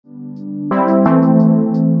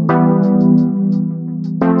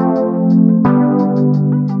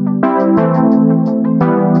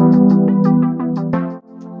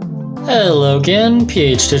Hello again,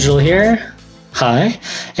 PH Digital here. Hi,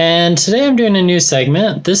 and today I'm doing a new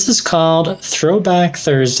segment. This is called Throwback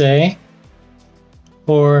Thursday,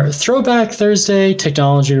 or Throwback Thursday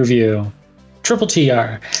Technology Review,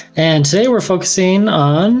 TTTR. And today we're focusing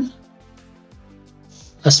on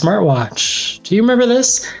a smartwatch. Do you remember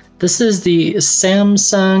this? This is the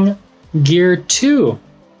Samsung Gear 2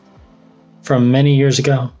 from many years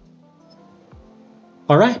ago.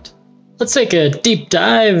 All right, let's take a deep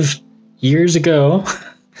dive years ago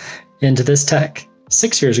into this tech,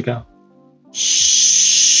 6 years ago.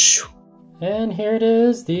 And here it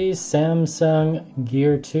is, the Samsung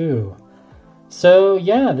Gear 2. So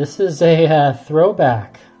yeah, this is a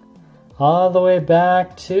throwback all the way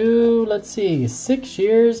back to, let's see, 6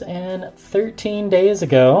 years and 13 days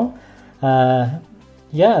ago.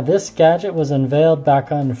 Yeah, this gadget was unveiled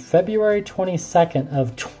back on February 22nd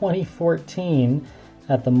of 2014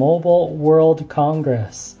 at the Mobile World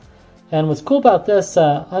Congress. And what's cool about this,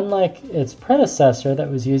 unlike its predecessor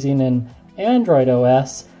that was using an Android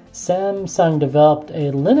OS, Samsung developed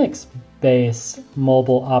a Linux-based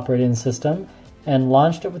mobile operating system and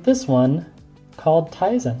launched it with this one called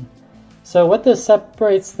Tizen. So what this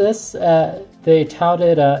separates this, they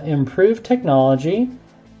touted improved technology,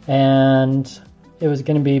 and it was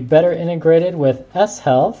going to be better integrated with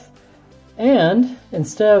S-Health, and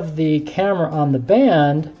instead of the camera on the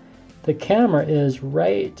band, the camera is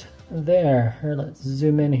right there. Here, let's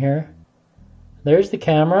zoom in here. There's the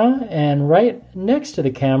camera, and right next to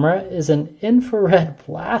the camera is an infrared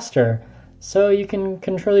blaster, so you can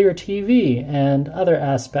control your TV and other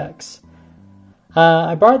aspects.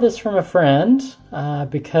 I borrowed this from a friend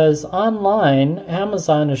because online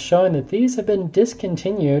Amazon is showing that these have been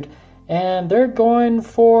discontinued, and they're going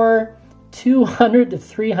for $200 to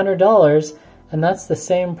 $300, and that's the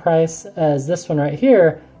same price as this one right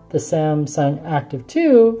here, the Samsung Active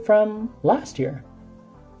 2 from last year.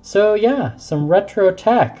 So yeah, some retro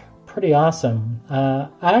tech, pretty awesome. I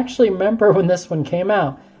actually remember when this one came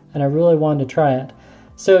out and I really wanted to try it.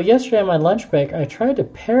 So yesterday on my lunch break, I tried to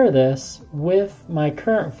pair this with my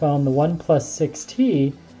current phone, the OnePlus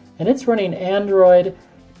 6T, and it's running Android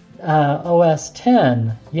OS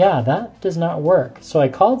 10. Yeah, that does not work. So I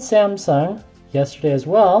called Samsung yesterday as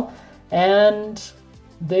well, and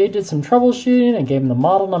they did some troubleshooting and gave them the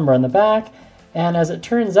model number on the back, and as it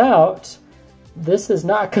turns out, this is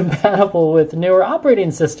not compatible with newer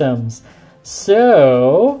operating systems.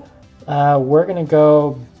 So we're going to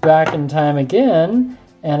go back in time again,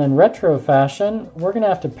 and in retro fashion, we're going to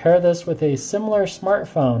have to pair this with a similar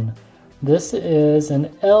smartphone. This is an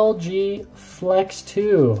LG Flex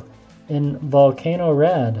 2 in Volcano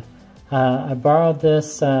Red. I borrowed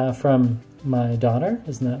this from my daughter.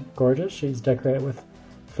 Isn't that gorgeous? She's decorated with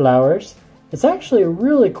flowers. It's actually a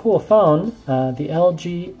really cool phone, the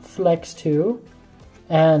LG Flex 2,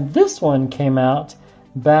 and this one came out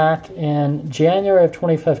back in January of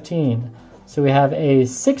 2015. So we have a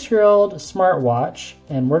 6-year-old smartwatch,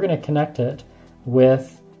 and we're going to connect it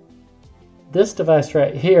with this device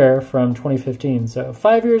right here from 2015. So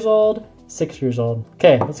 5 years old, 6 years old.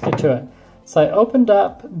 Okay, let's get to it. So I opened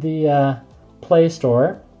up the Play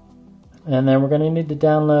Store, and then we're going to need to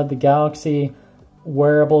download the Galaxy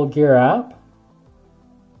Wearable Gear app.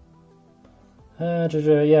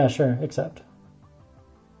 Yeah, sure, accept.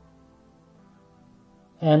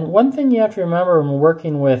 And one thing you have to remember when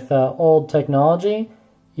working with old technology,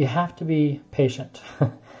 you have to be patient.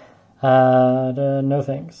 No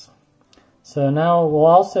thanks. So now we'll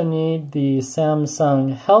also need the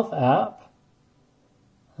Samsung Health app.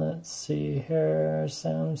 Let's see here,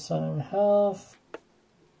 Samsung Health.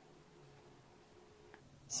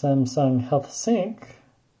 Samsung Health Sync.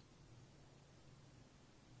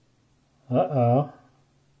 Uh-oh.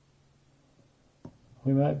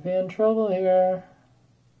 We might be in trouble here.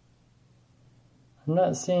 I'm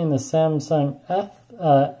not seeing the Samsung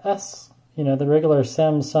the regular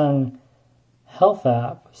Samsung Health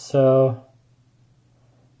app. So,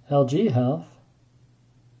 LG Health.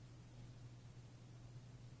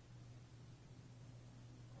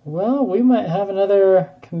 Well, we might have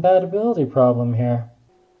another compatibility problem here.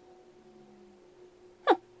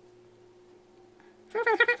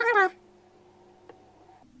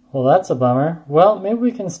 Well, that's a bummer. Well, maybe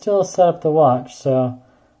we can still set up the watch, so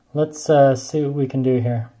let's see what we can do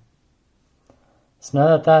here. So now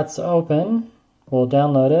that that's open, we'll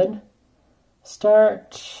download it.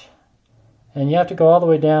 Start. And you have to go all the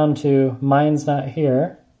way down to Mine's Not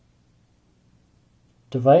Here.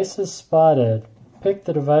 Devices spotted. Pick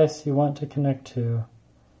the device you want to connect to.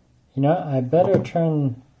 You know, I better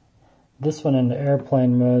turn this one into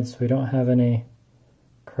airplane mode so we don't have any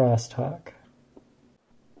crosstalk.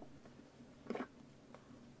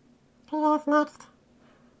 What's next?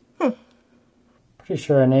 Pretty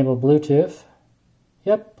sure I enabled Bluetooth.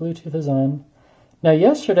 Yep, Bluetooth is on. Now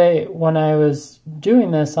yesterday when I was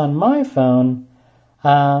doing this on my phone,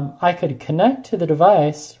 I could connect to the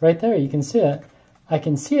device. Right there, you can see it. I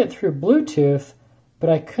can see it through Bluetooth, but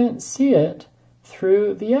I couldn't see it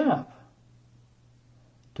through the app.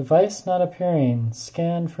 Device not appearing.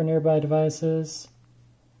 Scan for nearby devices.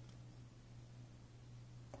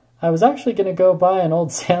 I was actually going to go buy an old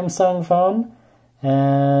Samsung phone,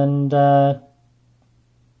 and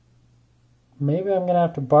maybe I'm going to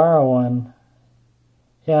have to borrow one.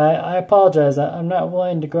 Yeah, I apologize. I'm not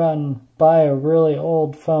willing to go out and buy a really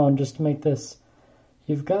old phone just to make this.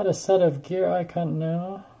 You've got a set of gear icon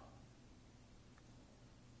now.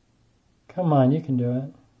 Come on, you can do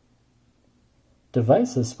it.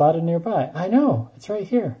 Devices spotted nearby. I know, it's right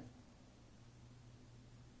here.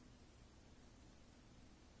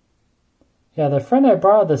 Yeah, the friend I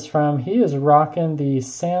borrowed this from, he is rocking the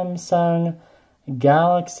Samsung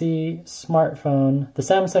Galaxy smartphone, the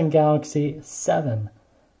Samsung Galaxy 7,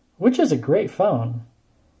 which is a great phone.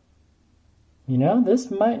 You know,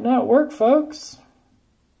 this might not work, folks.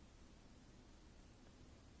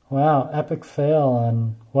 Wow, epic fail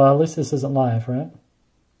on, well, at least this isn't live, right?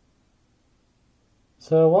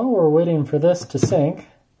 So while we're waiting for this to sync,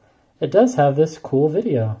 it does have this cool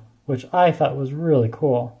video, which I thought was really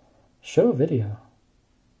cool. Show video.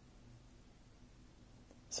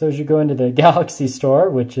 So as you go into the Galaxy store,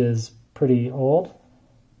 which is pretty old,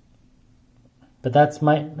 but that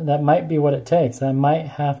might be what it takes. I might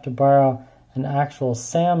have to borrow an actual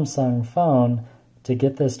Samsung phone to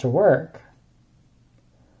get this to work.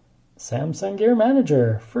 Samsung Gear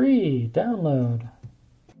Manager, free download.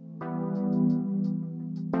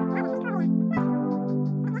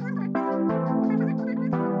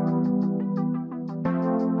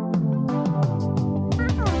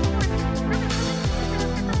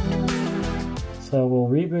 So we'll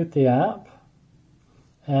reboot the app,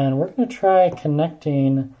 and we're going to try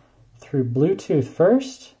connecting through Bluetooth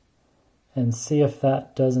first and see if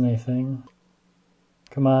that does anything.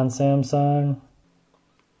 Come on, Samsung.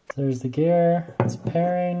 There's the gear. It's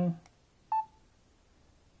pairing.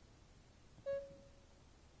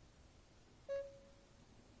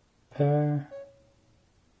 Pair.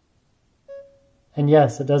 And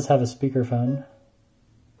yes, it does have a speakerphone.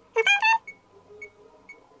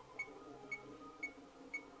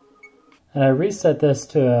 And I reset this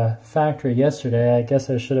to a factory yesterday. I guess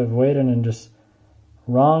I should have waited and just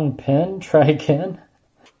wrong pin, try again.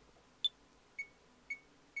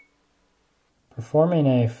 Performing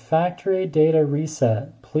a factory data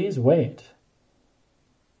reset. Please wait.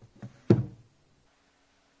 I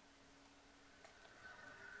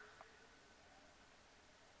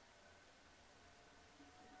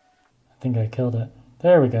think I killed it.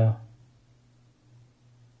 There we go.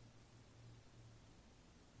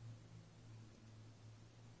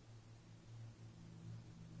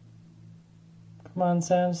 Come on,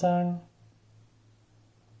 Samsung.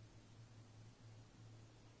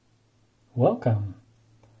 Welcome.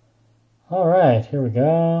 All right, here we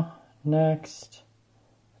go. Next.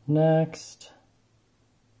 Next.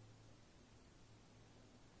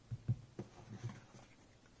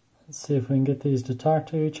 Let's see if we can get these to talk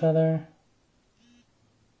to each other.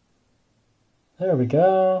 There we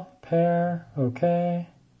go. Pair. Okay.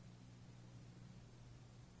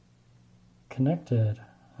 Connected.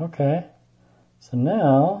 Okay. So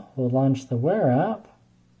now we'll launch the Wear app.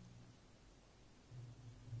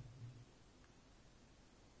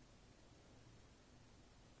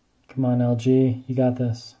 Come on, LG, you got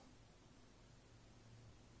this.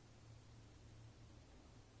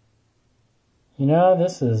 You know,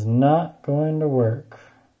 this is not going to work.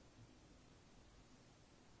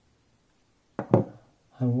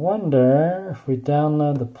 I wonder if we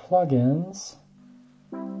download the plugins.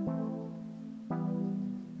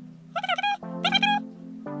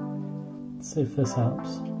 Let's see if this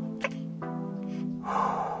helps.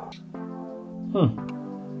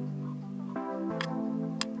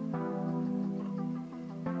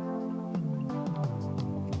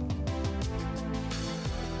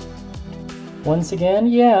 Once again,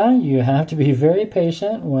 yeah, you have to be very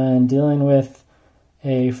patient when dealing with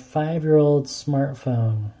a 5-year-old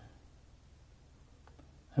smartphone.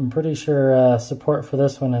 I'm pretty sure support for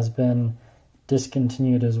this one has been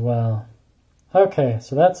discontinued as well. Okay,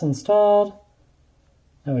 so that's installed.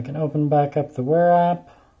 Now we can open back up the Wear app.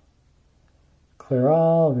 Clear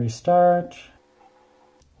all, restart.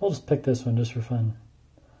 We'll just pick this one just for fun.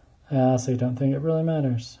 I honestly don't think it really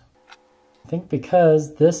matters. I think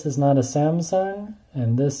because this is not a Samsung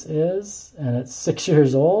and this is, and it's 6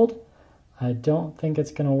 years old, I don't think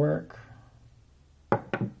it's going to work.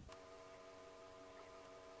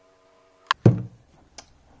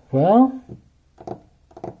 Well,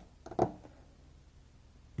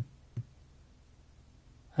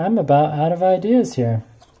 I'm about out of ideas here.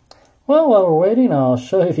 Well, while we're waiting, I'll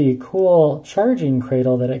show you the cool charging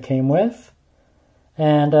cradle that it came with.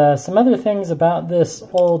 And some other things about this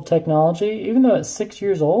old technology. Even though it's 6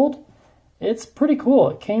 years old, it's pretty cool.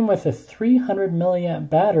 It came with a 300 milliamp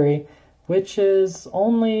battery, which is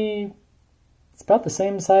only, it's about the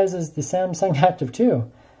same size as the Samsung Active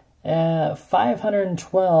 2.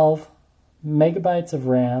 512 megabytes of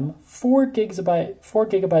RAM, 4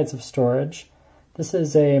 gigabytes of storage. This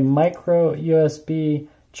is a micro USB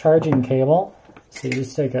charging cable. So you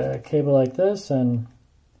just take a cable like this and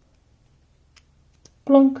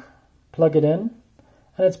plunk, plug it in.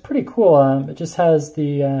 And it's pretty cool. It just has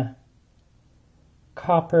the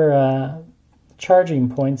copper charging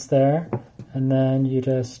points there. And then you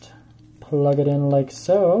just plug it in like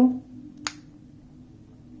so.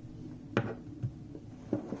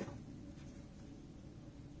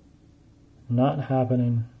 Not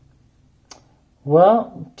happening.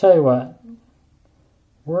 Well, tell you what.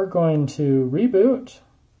 We're going to reboot.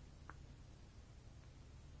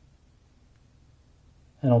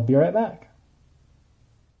 And I'll be right back.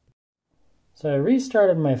 So I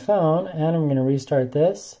restarted my phone, and I'm going to restart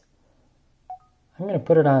this. I'm going to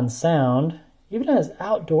put it on sound. Even has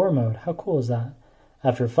outdoor mode. How cool is that?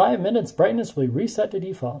 After 5 minutes, brightness will be reset to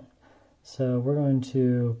default. So we're going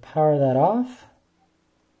to power that off.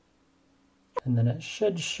 And then it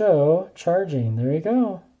should show charging. There you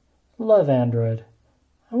go. Love Android.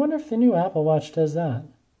 I wonder if the new Apple Watch does that.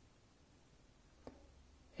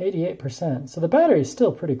 88%. So the battery is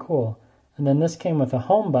still pretty cool. And then this came with a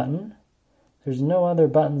home button. There's no other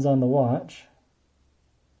buttons on the watch.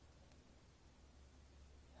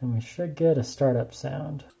 And we should get a startup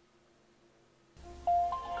sound.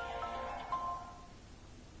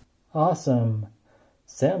 Awesome.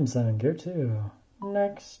 Samsung Gear 2.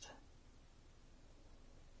 Next.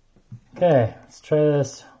 Okay, let's try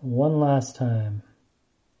this one last time.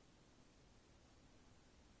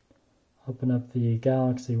 Open up the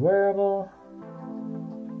Galaxy wearable.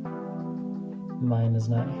 Mine is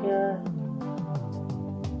not here.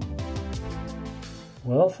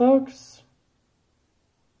 Well, folks,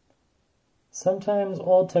 sometimes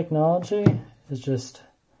old technology is just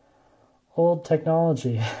old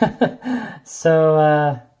technology.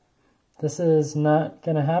 So this is not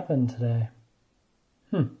going to happen today.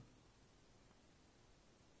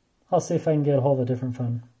 I'll see if I can get a hold of a different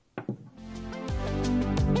phone.